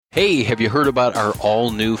Hey, have you heard about our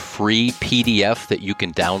all-new free PDF that you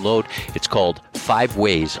can download? It's called 5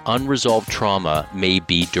 Ways Unresolved Trauma May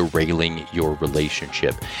Be Derailing Your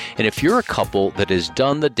Relationship. And if you're a couple that has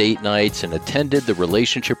done the date nights and attended the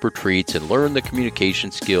relationship retreats and learned the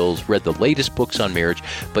communication skills, read the latest books on marriage,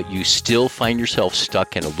 but you still find yourself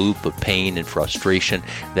stuck in a loop of pain and frustration,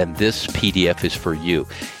 then this PDF is for you.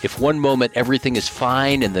 If one moment everything is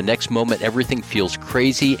fine and the next moment everything feels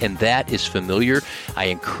crazy and that is familiar, I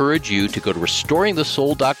encourage you to go to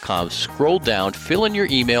restoringthesoul.com, scroll down, fill in your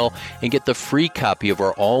email, and get the free copy of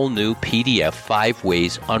our all-new PDF, 5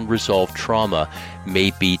 Ways Unresolved Trauma May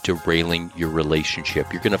Be Derailing Your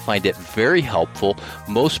Relationship. You're going to find it very helpful.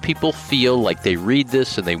 Most people feel like they read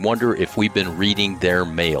this and they wonder if we've been reading their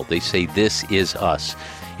mail. They say, this is us.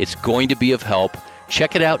 It's going to be of help.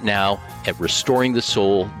 Check it out now at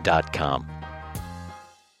restoringthesoul.com.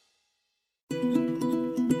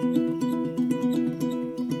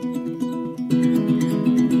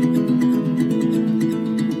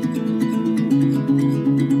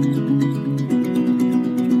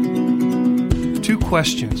 Two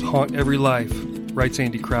questions haunt every life, writes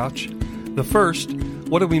Andy Crouch. The first,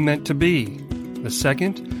 what are we meant to be? The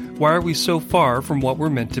second, why are we so far from what we're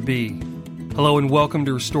meant to be? Hello and welcome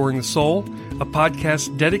to Restoring the Soul, a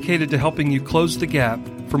podcast dedicated to helping you close the gap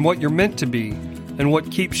from what you're meant to be and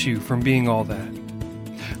what keeps you from being all that.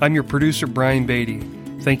 I'm your producer, Brian Beatty.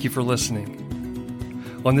 Thank you for listening.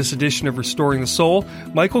 On this edition of Restoring the Soul,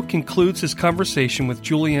 Michael concludes his conversation with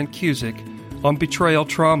Julianne Cusick on betrayal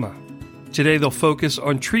trauma. Today they'll focus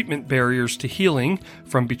on treatment barriers to healing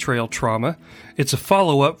from betrayal trauma. It's a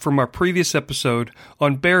follow-up from our previous episode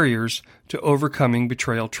on barriers to overcoming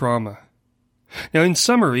betrayal trauma. Now, in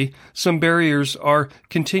summary, some barriers are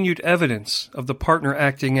continued evidence of the partner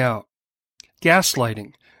acting out,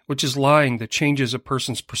 gaslighting, which is lying that changes a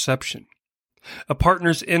person's perception, a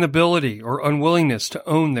partner's inability or unwillingness to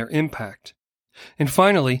own their impact, and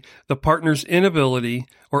finally, the partner's inability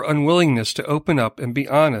or unwillingness to open up and be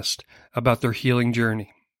honest about their healing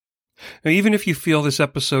journey. Now, even if you feel this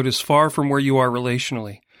episode is far from where you are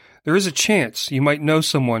relationally, there is a chance you might know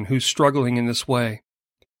someone who's struggling in this way.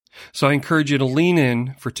 So I encourage you to lean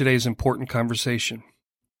in for today's important conversation.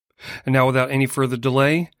 And now, without any further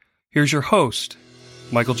delay, here's your host,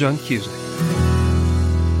 Michael John Cusick.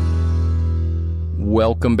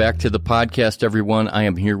 Welcome back to the podcast, everyone. I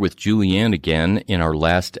am here with Julianne again. In our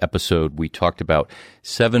last episode, we talked about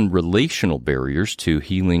 7 relational barriers to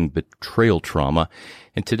healing betrayal trauma.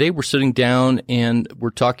 And today we're sitting down and we're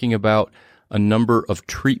talking about a number of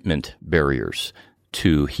treatment barriers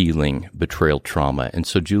to healing betrayal trauma. And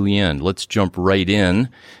so, Julianne, let's jump right in.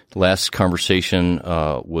 Last conversation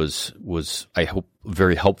was, I hope,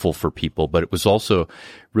 very helpful for people, but it was also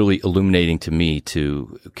really illuminating to me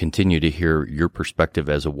to continue to hear your perspective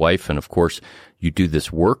as a wife. And of course, you do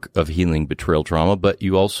this work of healing betrayal trauma, but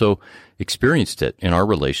you also experienced it in our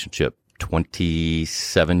relationship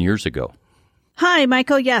 27 years ago. Hi,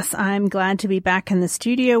 Michael. Yes, I'm glad to be back in the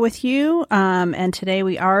studio with you. And today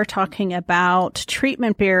we are talking about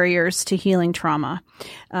treatment barriers to healing trauma,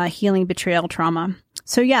 healing betrayal trauma.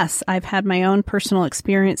 So yes, I've had my own personal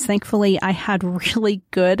experience. Thankfully, I had really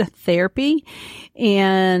good therapy,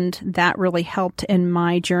 and that really helped in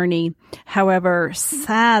my journey. However,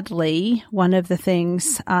 sadly, one of the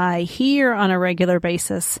things I hear on a regular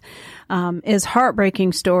basis is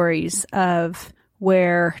heartbreaking stories of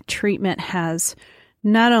where treatment has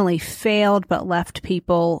not only failed, but left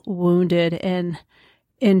people wounded and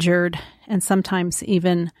injured, and sometimes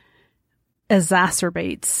even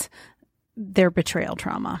exacerbates their betrayal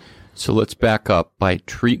trauma. So let's back up. By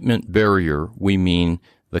treatment barrier, we mean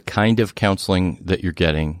the kind of counseling that you're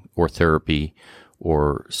getting, or therapy,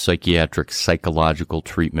 or psychiatric, psychological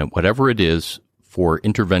treatment, whatever it is for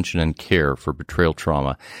intervention and care for betrayal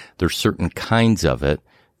trauma. There's certain kinds of it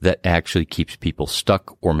that actually keeps people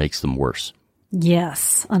stuck or makes them worse.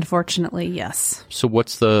 Yes, unfortunately, yes. So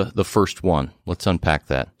what's the first one? Let's unpack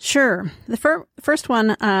that. Sure. The first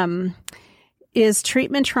one is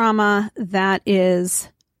treatment trauma that is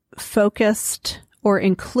focused or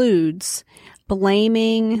includes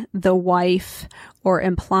blaming the wife or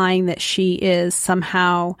implying that she is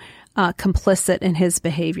somehow complicit in his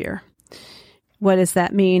behavior. What does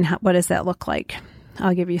that mean? What does that look like?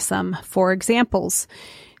 I'll give you some. For examples,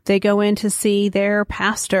 they go in to see their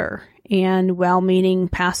pastor, and well-meaning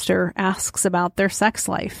pastor asks about their sex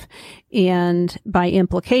life. And by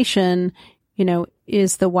implication,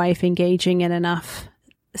 is the wife engaging in enough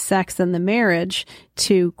sex in the marriage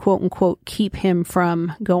to, quote unquote, keep him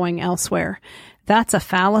from going elsewhere? That's a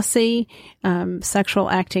fallacy. Sexual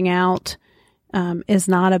acting out is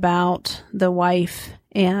not about the wife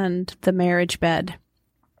and the marriage bed.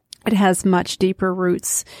 It has much deeper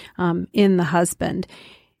roots in the husband.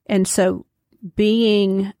 And so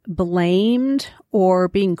being blamed or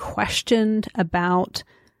being questioned about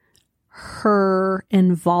her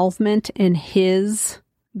involvement in his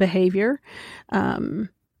behavior,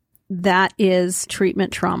 that is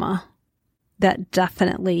treatment trauma. That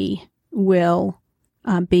definitely will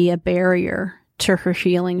be a barrier to her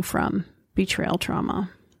healing from betrayal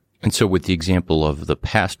trauma. And so with the example of the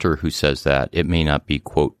pastor who says that, it may not be,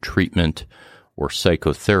 quote, treatment or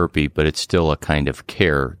psychotherapy, but it's still a kind of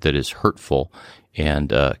care that is hurtful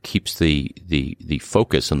and keeps the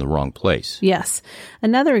focus in the wrong place. Yes.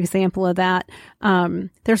 Another example of that,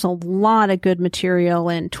 there's a lot of good material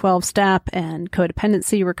in 12-step and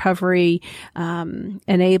codependency recovery,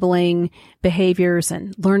 enabling behaviors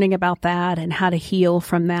and learning about that and how to heal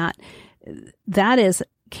from that. That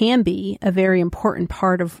can be a very important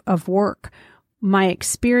part of work. My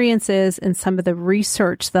experiences and some of the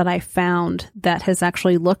research that I found that has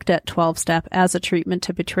actually looked at 12-step as a treatment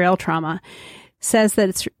to betrayal trauma says that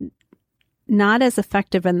it's not as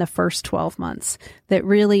effective in the first 12 months, that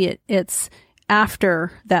really it's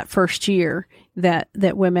after that first year that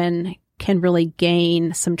women can really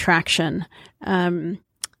gain some traction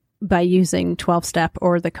by using 12-step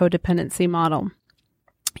or the codependency model.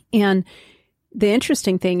 And the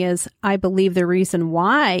interesting thing is, I believe the reason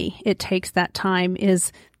why it takes that time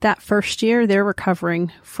is that first year they're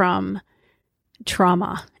recovering from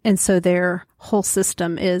trauma. And so their whole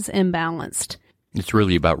system is imbalanced. It's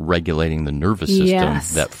really about regulating the nervous system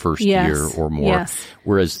that first year or more.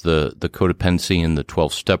 Whereas the codependency and the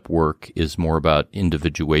 12-step work is more about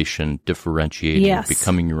individuation, differentiating,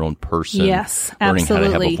 becoming your own person, learning how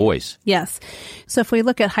to have a voice. Yes. So if we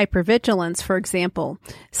look at hypervigilance, for example,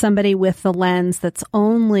 somebody with the lens that's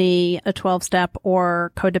only a 12-step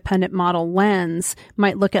or codependent model lens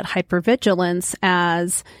might look at hypervigilance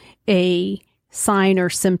as a sign or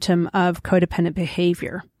symptom of codependent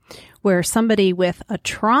behavior, where somebody with a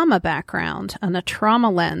trauma background and a trauma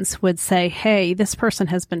lens would say, hey, this person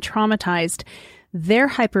has been traumatized. They're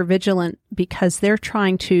hypervigilant because they're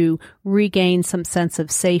trying to regain some sense of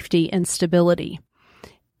safety and stability.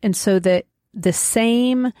 And so the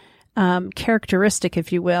same characteristic,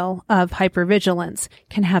 if you will, of hypervigilance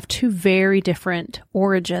can have two very different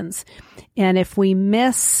origins. And if we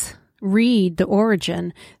misread the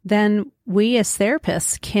origin, then we as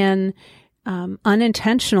therapists can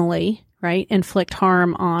unintentionally, inflict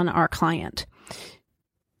harm on our client.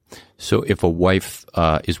 So if a wife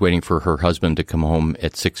is waiting for her husband to come home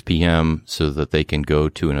at 6 p.m. so that they can go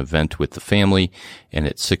to an event with the family, and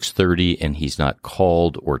at 6:30 and he's not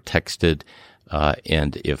called or texted,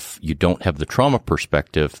 and if you don't have the trauma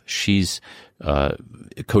perspective, she's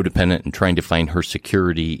codependent and trying to find her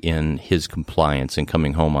security in his compliance and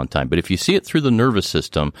coming home on time. But if you see it through the nervous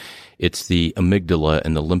system, it's the amygdala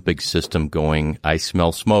and the limbic system going, I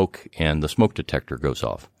smell smoke, and the smoke detector goes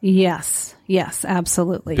off. Yes,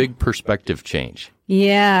 absolutely. Big perspective change.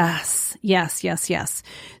 Yes.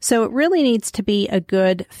 So it really needs to be a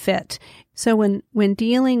good fit. So when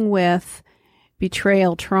dealing with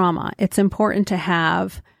betrayal trauma, it's important to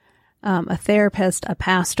have a therapist, a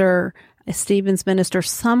pastor, a Stevens minister,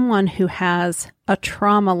 someone who has a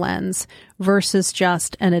trauma lens versus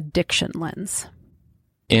just an addiction lens.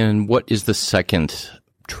 And what is the second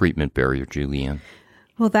treatment barrier, Julianne?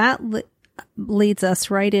 Well, that leads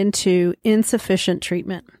us right into insufficient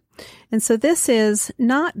treatment. And so this is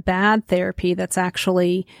not bad therapy that's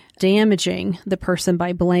actually damaging the person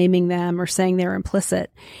by blaming them or saying they're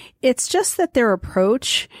implicit. It's just that their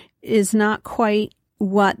approach is not quite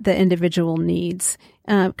what the individual needs.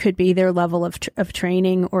 Could be their level of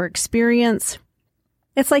training or experience.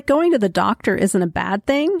 It's like going to the doctor isn't a bad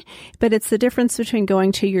thing, but it's the difference between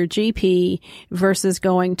going to your GP versus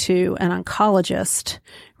going to an oncologist,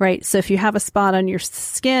 right? So if you have a spot on your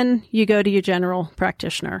skin, you go to your general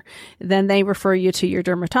practitioner. Then they refer you to your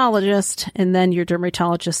dermatologist, and then your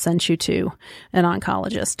dermatologist sends you to an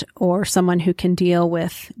oncologist or someone who can deal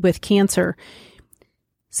with cancer.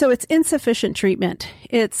 So it's insufficient treatment.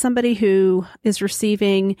 It's somebody who is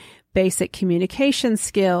receiving basic communication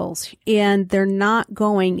skills, and they're not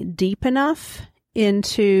going deep enough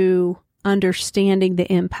into understanding the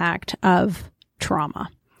impact of trauma,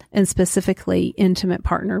 and specifically intimate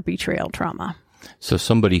partner betrayal trauma. So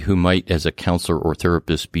somebody who might, as a counselor or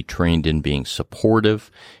therapist, be trained in being supportive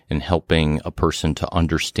and helping a person to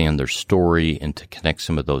understand their story and to connect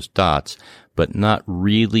some of those dots, but not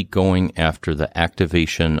really going after the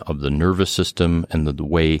activation of the nervous system and the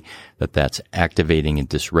way that that's activating and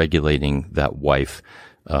dysregulating that wife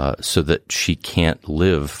so that she can't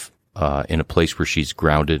live in a place where she's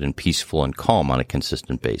grounded and peaceful and calm on a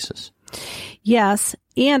consistent basis. Yes.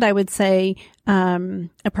 And I would say a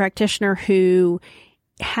practitioner who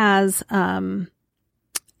has an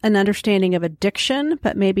understanding of addiction,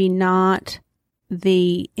 but maybe not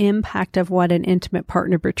the impact of what an intimate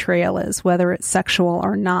partner betrayal is, whether it's sexual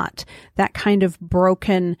or not, that kind of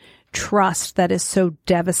broken trust that is so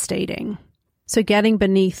devastating. So getting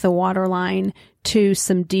beneath the waterline to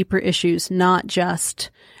some deeper issues, not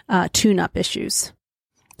just tune-up issues.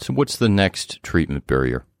 So what's the next treatment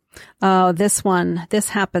barrier? Oh, this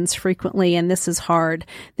happens frequently, and this is hard.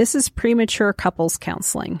 This is premature couples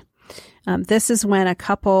counseling. This is when a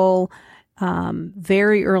couple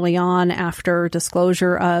very early on after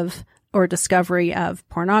disclosure of or discovery of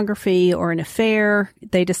pornography or an affair,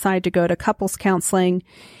 they decide to go to couples counseling,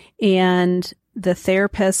 and the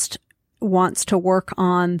therapist wants to work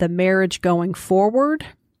on the marriage going forward,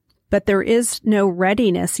 but there is no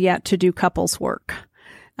readiness yet to do couples work.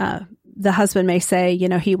 The husband may say,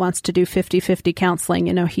 he wants to do 50-50 counseling.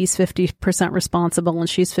 He's 50% responsible and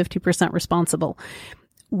she's 50% responsible.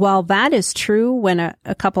 While that is true when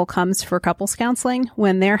a couple comes for couples counseling,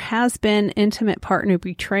 when there has been intimate partner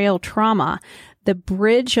betrayal trauma, the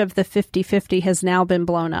bridge of the 50-50 has now been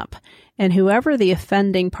blown up. And whoever the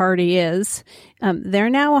offending party is, they're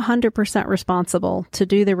now 100% responsible to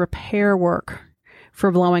do the repair work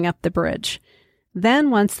for blowing up the bridge.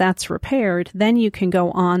 Then once that's repaired, then you can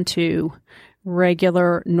go on to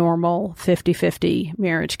regular, normal 50-50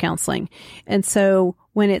 marriage counseling. And so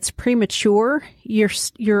when it's premature,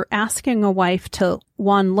 you're asking a wife to,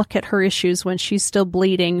 one, look at her issues when she's still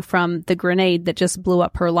bleeding from the grenade that just blew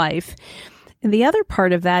up her life. And the other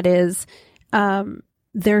part of that is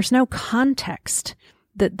there's no context.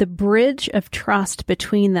 The bridge of trust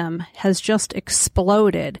between them has just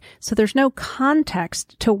exploded. So there's no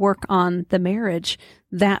context to work on the marriage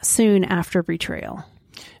that soon after betrayal.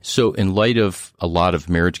 So in light of a lot of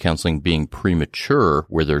marriage counseling being premature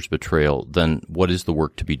where there's betrayal, then what is the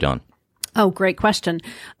work to be done? Oh, great question.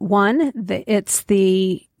 One, it's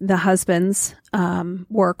the husband's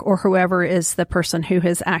work, or whoever is the person who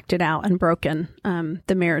has acted out and broken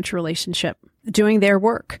the marriage relationship, doing their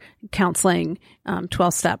work, counseling,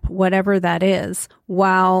 12-step, whatever that is,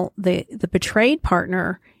 while the betrayed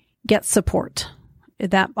partner gets support.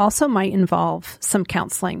 That also might involve some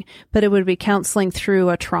counseling, but it would be counseling through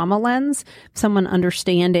a trauma lens, someone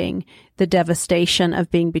understanding the devastation of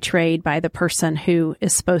being betrayed by the person who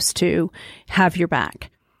is supposed to have your back.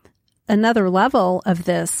 Another level of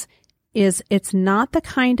this is it's not the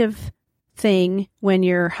kind of thing when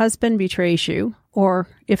your husband betrays you, or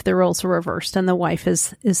if the roles are reversed and the wife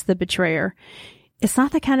is the betrayer. It's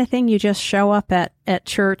not the kind of thing you just show up at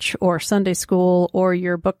church or Sunday school or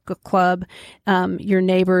your book club, your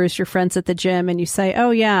neighbors, your friends at the gym, and you say,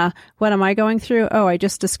 oh yeah, what am I going through? Oh, I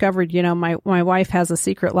just discovered, my wife has a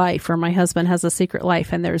secret life, or my husband has a secret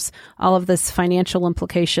life, and there's all of this financial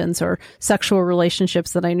implications or sexual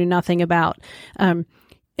relationships that I knew nothing about.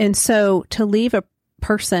 And so to leave a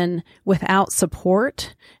person without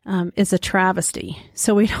support is a travesty.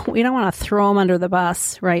 So we don't want to throw them under the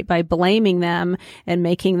bus, right, by blaming them and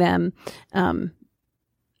making them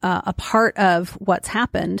a part of what's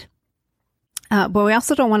happened. But we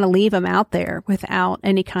also don't want to leave them out there without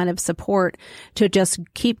any kind of support to just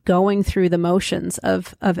keep going through the motions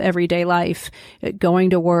of everyday life, going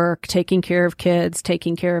to work, taking care of kids,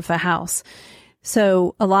 taking care of the house.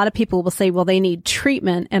 So a lot of people will say, well, they need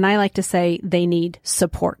treatment. And I like to say they need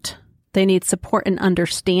support. They need support in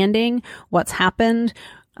understanding what's happened.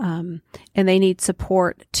 And they need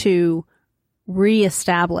support to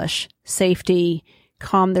reestablish safety,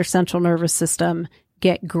 calm their central nervous system,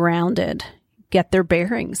 get grounded, get their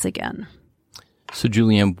bearings again. So,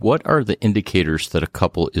 Julianne, what are the indicators that a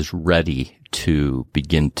couple is ready to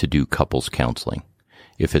begin to do couples counseling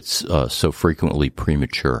if it's so frequently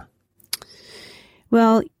premature?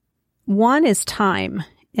 Well, one is time,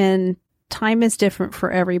 and time is different for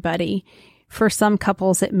everybody. For some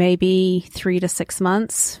couples, it may be 3 to 6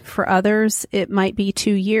 months. For others, it might be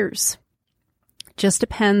 2 years. Just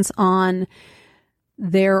depends on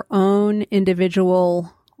their own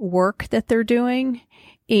individual work that they're doing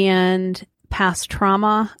and past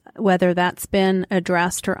trauma, whether that's been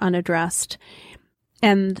addressed or unaddressed,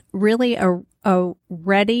 and really a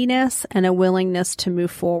readiness and a willingness to move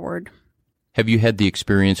forward. Have you had the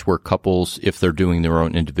experience where couples, if they're doing their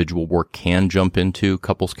own individual work, can jump into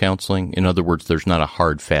couples counseling? In other words, there's not a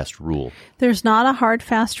hard, fast rule. There's not a hard,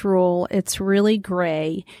 fast rule. It's really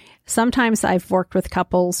gray. Sometimes I've worked with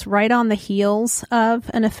couples right on the heels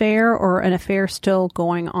of an affair or an affair still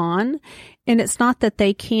going on. And it's not that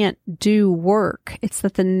they can't do work. It's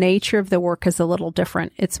that the nature of the work is a little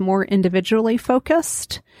different. It's more individually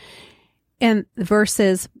focused and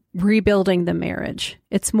versus rebuilding the marriage.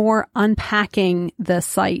 It's more unpacking the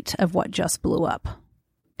site of what just blew up.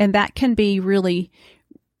 And that can be really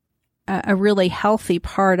a really healthy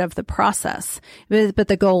part of the process, but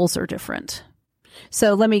the goals are different.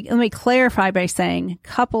 So let me clarify by saying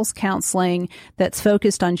couples counseling that's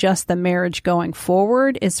focused on just the marriage going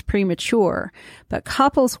forward is premature, but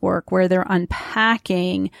couples work where they're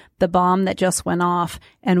unpacking the bomb that just went off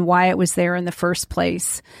and why it was there in the first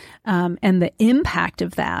place, and the impact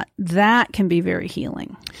of that can be very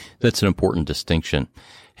healing. That's an important distinction.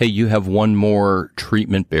 Hey, you have one more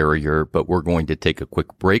treatment barrier, but we're going to take a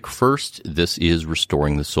quick break first. This is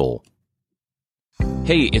Restoring the Soul.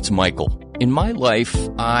 Hey, it's Michael. In my life,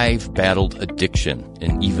 I've battled addiction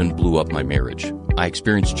and even blew up my marriage. I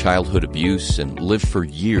experienced childhood abuse and lived for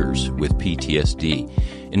years with PTSD.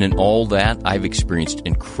 And in all that, I've experienced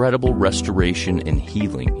incredible restoration and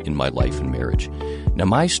healing in my life and marriage. Now,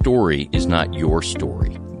 my story is not your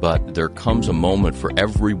story, but there comes a moment for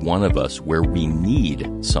every one of us where we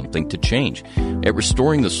need something to change. At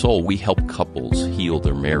Restoring the Soul, we help couples heal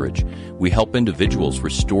their marriage. We help individuals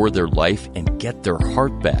restore their life and get their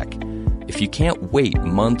heart back. If you can't wait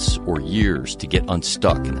months or years to get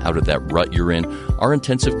unstuck and out of that rut you're in, our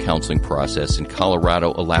intensive counseling process in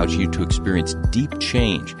Colorado allows you to experience deep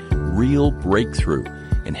change, real breakthrough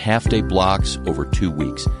in half-day blocks over 2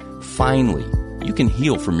 weeks. Finally, you can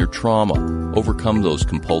heal from your trauma, overcome those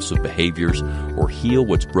compulsive behaviors, or heal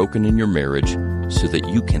what's broken in your marriage so that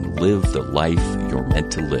you can live the life you're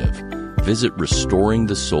meant to live. Visit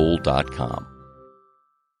restoringthesoul.com.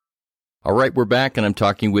 All right, we're back, and I'm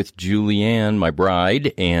talking with Julianne, my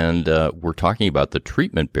bride, and we're talking about the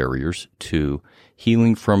treatment barriers to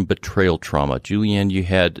healing from betrayal trauma. Julianne, you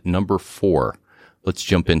had number 4. Let's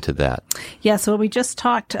jump into that. Yeah, so we just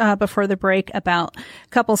talked before the break about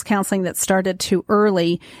couples counseling that started too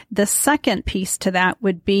early. The second piece to that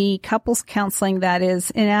would be couples counseling that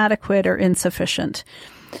is inadequate or insufficient.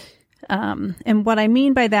 And what I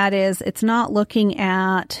mean by that is it's not looking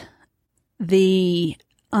at the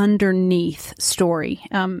underneath story.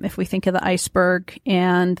 If we think of the iceberg,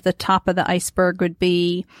 and the top of the iceberg would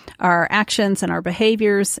be our actions and our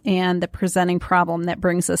behaviors and the presenting problem that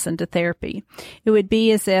brings us into therapy. It would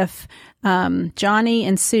be as if Johnny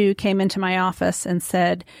and Sue came into my office and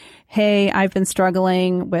said, hey, I've been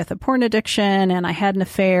struggling with a porn addiction and I had an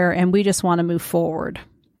affair and we just want to move forward.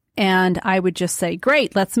 And I would just say,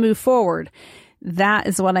 great, let's move forward. That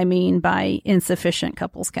is what I mean by insufficient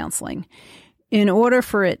couples counseling. In order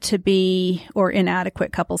for it to be, or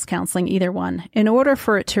inadequate couples counseling, either one, in order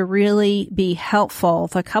for it to really be helpful,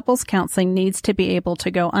 the couples counseling needs to be able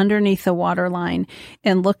to go underneath the waterline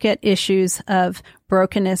and look at issues of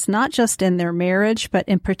brokenness, not just in their marriage, but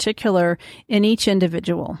in particular in each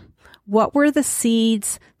individual. What were the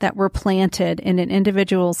seeds that were planted in an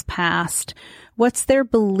individual's past? What's their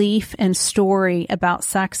belief and story about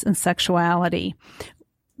sex and sexuality?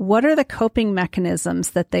 What are the coping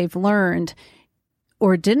mechanisms that they've learned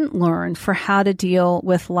or didn't learn for how to deal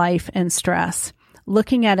with life and stress?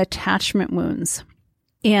 Looking at attachment wounds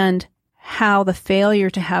and how the failure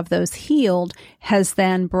to have those healed has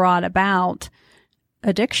then brought about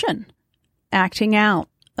addiction, acting out,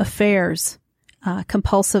 affairs,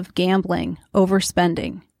 compulsive gambling,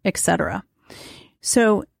 overspending, etc.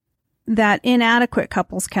 So that inadequate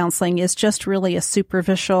couples counseling is just really a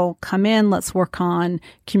superficial come in, let's work on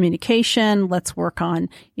communication, let's work on,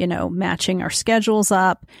 matching our schedules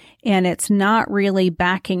up. And it's not really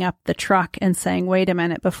backing up the truck and saying, wait a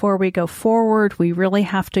minute, before we go forward, we really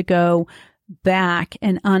have to go back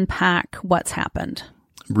and unpack what's happened.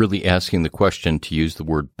 Really asking the question, to use the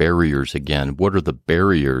word barriers again, what are the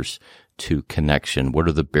barriers to connection? What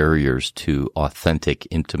are the barriers to authentic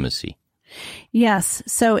intimacy? Yes.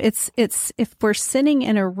 So it's if we're sitting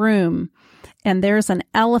in a room and there's an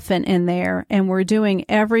elephant in there and we're doing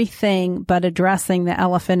everything but addressing the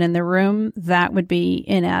elephant in the room, that would be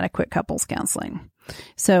inadequate couples counseling.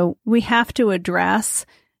 So we have to address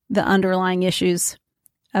the underlying issues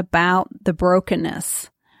about the brokenness.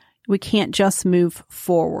 We can't just move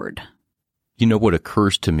forward. What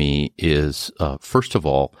occurs to me is, first of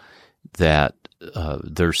all, that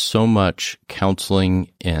there's so much counseling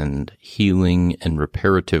and healing and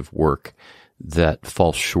reparative work that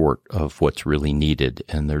falls short of what's really needed.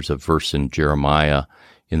 And there's a verse in Jeremiah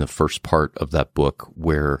in the first part of that book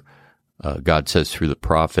where God says through the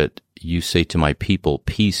prophet, you say to my people,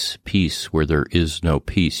 peace, peace, where there is no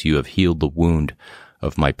peace. You have healed the wound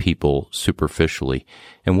of my people superficially.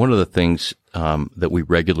 And one of the things that we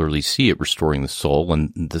regularly see at Restoring the Soul,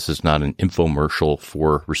 and this is not an infomercial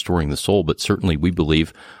for Restoring the Soul, but certainly we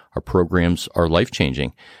believe our programs are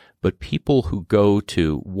life-changing. But people who go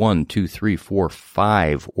to 1, 2, 3, 4,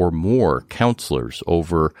 5 or more counselors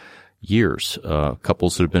over years,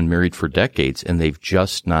 couples that have been married for decades, and they've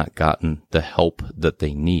just not gotten the help that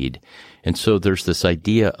they need. And so there's this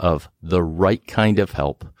idea of the right kind of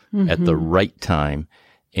help at the right time,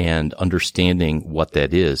 and understanding what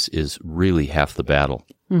that is really half the battle.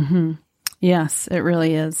 Yes, it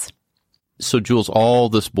really is. So, Jules, all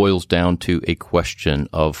this boils down to a question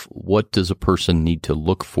of what does a person need to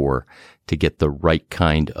look for to get the right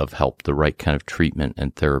kind of help, the right kind of treatment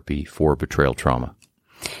and therapy for betrayal trauma?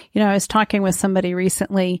 You know, I was talking with somebody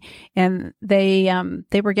recently, and they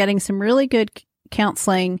were getting some really good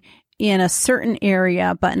counseling in a certain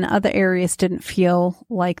area, but in other areas didn't feel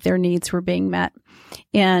like their needs were being met.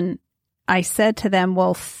 And I said to them,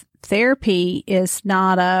 well, therapy is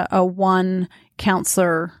not a one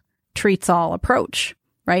counselor treats all approach,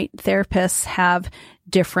 right? Therapists have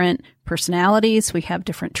different personalities. We have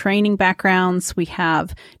different training backgrounds. We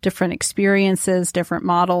have different experiences, different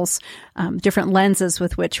models, different lenses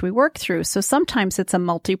with which we work through. So sometimes it's a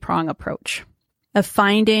multi-prong approach of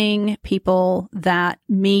finding people that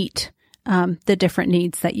meet the different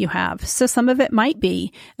needs that you have. So some of it might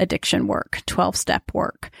be addiction work, 12-step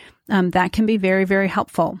work. That can be very, very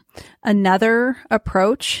helpful. Another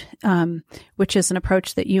approach, which is an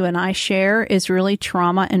approach that you and I share, is really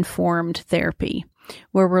trauma-informed therapy,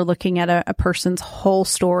 where we're looking at a person's whole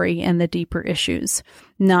story and the deeper issues,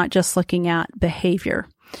 not just looking at behavior.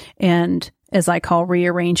 And as I call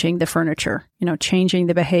rearranging the furniture, changing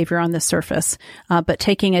the behavior on the surface, but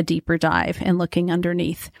taking a deeper dive and looking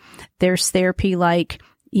underneath. There's therapy like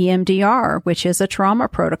EMDR, which is a trauma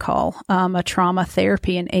protocol, a trauma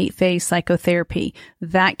therapy, an 8-phase psychotherapy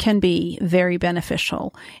that can be very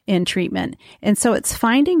beneficial in treatment. And so it's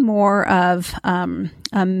finding more of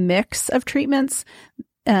a mix of treatments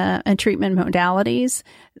and treatment modalities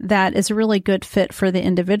that is a really good fit for the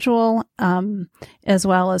individual as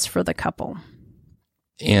well as for the couple.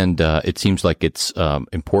 And it seems like it's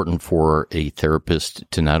important for a therapist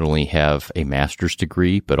to not only have a master's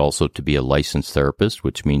degree, but also to be a licensed therapist,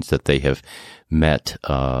 which means that they have met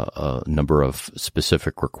a number of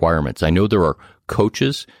specific requirements. I know there are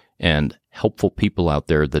coaches and helpful people out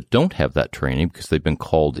there that don't have that training because they've been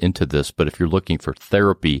called into this. But if you're looking for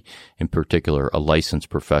therapy, in particular, a licensed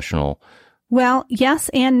professional. Well, yes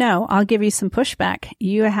and no. I'll give you some pushback.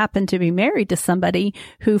 You happen to be married to somebody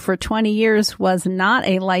who for 20 years was not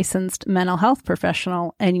a licensed mental health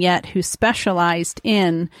professional and yet who specialized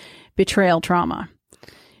in betrayal trauma.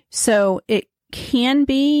 So it can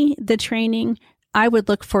be the training. I would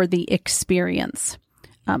look for the experience.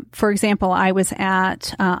 For example, I was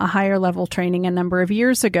at a higher level training a number of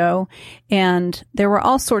years ago, and there were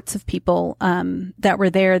all sorts of people that were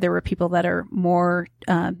there. There were people that are more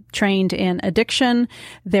trained in addiction.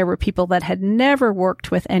 There were people that had never worked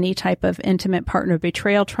with any type of intimate partner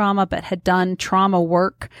betrayal trauma, but had done trauma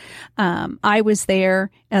work. I was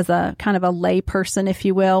there as a kind of a lay person, if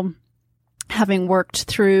you will, having worked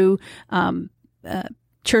through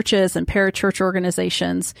churches and parachurch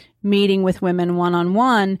organizations, meeting with women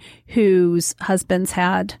one-on-one whose husbands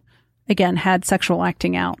had sexual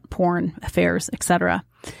acting out, porn, affairs, etc.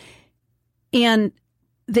 And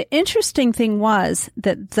the interesting thing was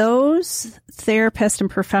that those therapists and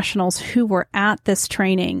professionals who were at this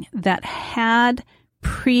training that had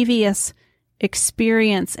previous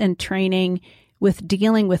experience and training with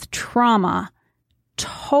dealing with trauma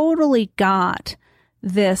totally got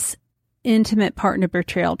this intimate partner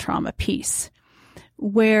betrayal trauma piece,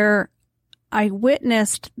 where I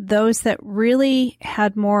witnessed those that really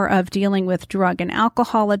had more of dealing with drug and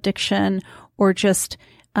alcohol addiction or just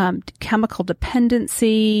chemical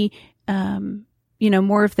dependency,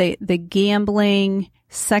 more of the gambling,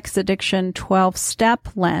 sex addiction, 12-step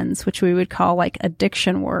lens, which we would call like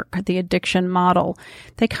addiction work, the addiction model.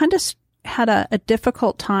 They kind of had a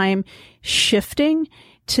difficult time shifting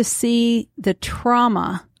to see the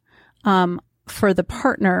trauma for the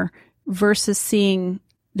partner versus seeing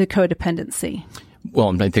the codependency.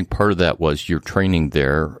 Well, I think part of that was your training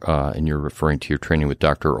there, and you're referring to your training with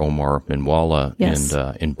Dr. Omar Minwalla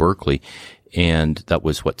in Berkeley, and that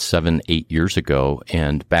was 7-8 years ago.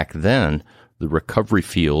 And back then, the recovery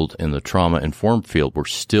field and the trauma-informed field were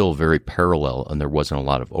still very parallel, and there wasn't a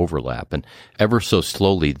lot of overlap. And ever so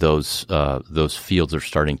slowly, those fields are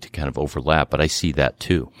starting to kind of overlap, but I see that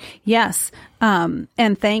too. Yes,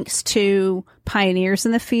 and thanks to pioneers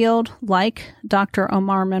in the field like Dr.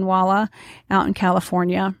 Omar Menwala out in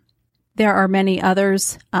California, there are many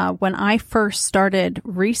others. When I first started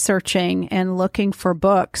researching and looking for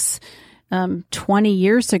books 20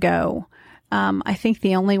 years ago, I think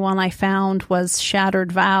the only one I found was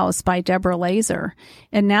Shattered Vows by Deborah Laser.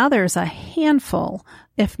 And now there's a handful,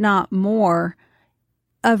 if not more,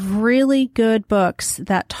 of really good books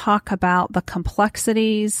that talk about the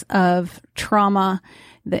complexities of trauma,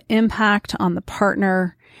 the impact on the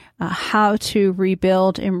partner, how to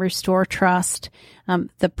rebuild and restore trust,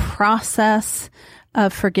 the process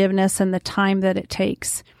of forgiveness and the time that it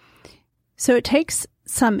takes. So it takes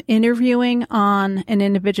some interviewing on an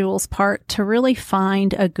individual's part to really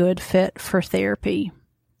find a good fit for therapy.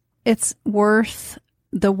 It's worth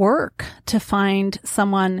the work to find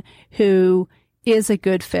someone who is a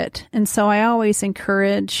good fit. And so I always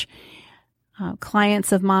encourage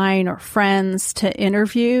clients of mine or friends to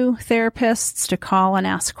interview therapists, to call and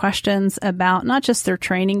ask questions about not just their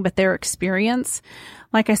training, but their experience.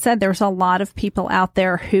 Like I said, there's a lot of people out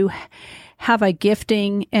there who have a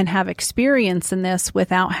gifting and have experience in this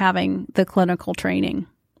without having the clinical training.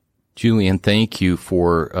 Julianne, thank you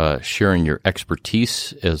for sharing your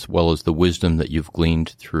expertise as well as the wisdom that you've gleaned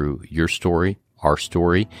through your story, our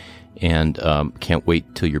story, and can't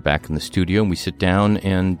wait till you're back in the studio and we sit down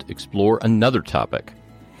and explore another topic.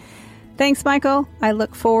 Thanks, Michael. I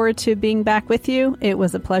look forward to being back with you. It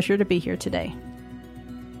was a pleasure to be here today.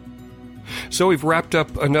 So we've wrapped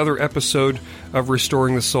up another episode of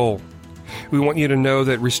Restoring the Soul. We want you to know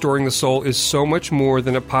that Restoring the Soul is so much more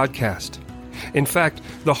than a podcast. In fact,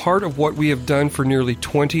 the heart of what we have done for nearly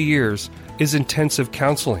 20 years is intensive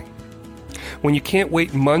counseling. When you can't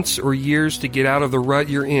wait months or years to get out of the rut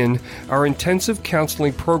you're in, our intensive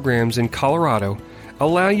counseling programs in Colorado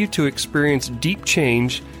allow you to experience deep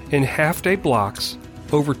change in half-day blocks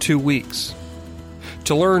over 2 weeks.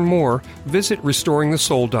 To learn more, visit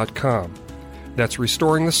restoringthesoul.com. That's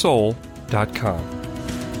restoringthesoul.com.